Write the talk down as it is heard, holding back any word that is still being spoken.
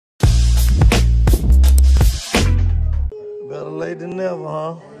late than never,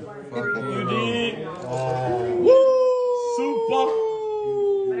 huh? You did. Woo! Super.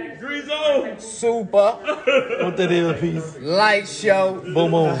 Grizzle. Super. What that is, piece? Light show.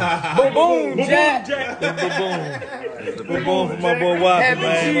 Boom, boom. Boom, boom, Jack. Boom, boom. Boom, boom for my boy Waffy, Happy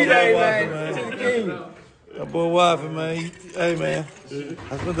man. G-Day, My boy Waffy, man. To the king. My boy Waffy, man. Hey, man.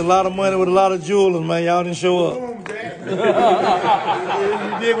 I spent a lot of money with a lot of jewelers, man. Y'all didn't show up. You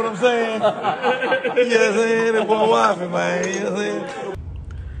dig what I'm saying? You know what I'm saying? That boy Waffy, man. You know what I'm saying?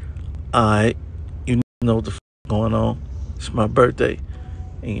 Alright. You know what the f going on. It's my birthday.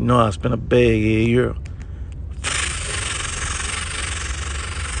 And you know I spent a bag every year.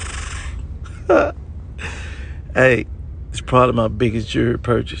 Hey, it's probably my biggest jewelry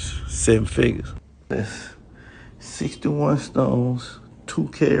purchase. 7 figures. That's 61 stones, 2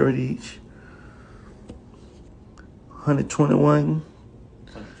 carat each.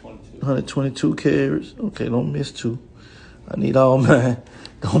 122 carats. Okay, don't miss 2. I need all mine.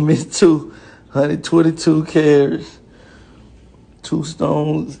 Don't miss 2. 122 carats. 2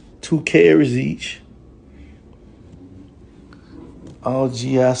 stones, 2 carats each. All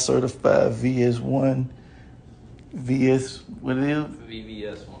GI certified VS1. What it is?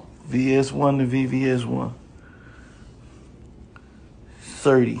 VVS1. VS1 to VVS1.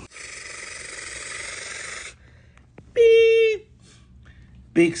 30. Beep.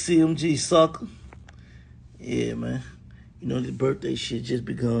 Big CMG sucker. Yeah, man. You know, this birthday shit just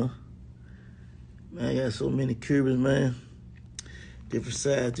begun. Man, I got so many Cubans, man. Different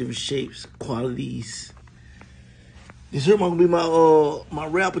sizes, different shapes, qualities. This here gonna be my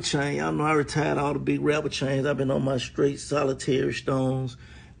rapper chain. Y'all know I retired all the big rapper chains. I've been on my straight solitary stones,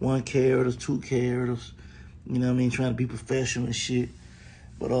 1 carat, 2 carats. You know what I mean? Trying to be professional and shit.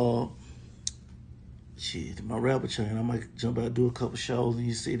 But shit, my rapper chain, I might jump out and do a couple shows in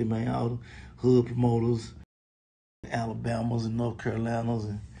your city, man. All the hood promoters, Alabamas and North Carolinas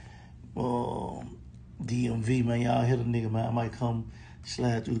and DMV, man. Y'all hit a nigga, man. I might come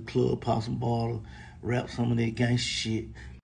slide through the club, pop some bottle, rap some of that gangsta shit.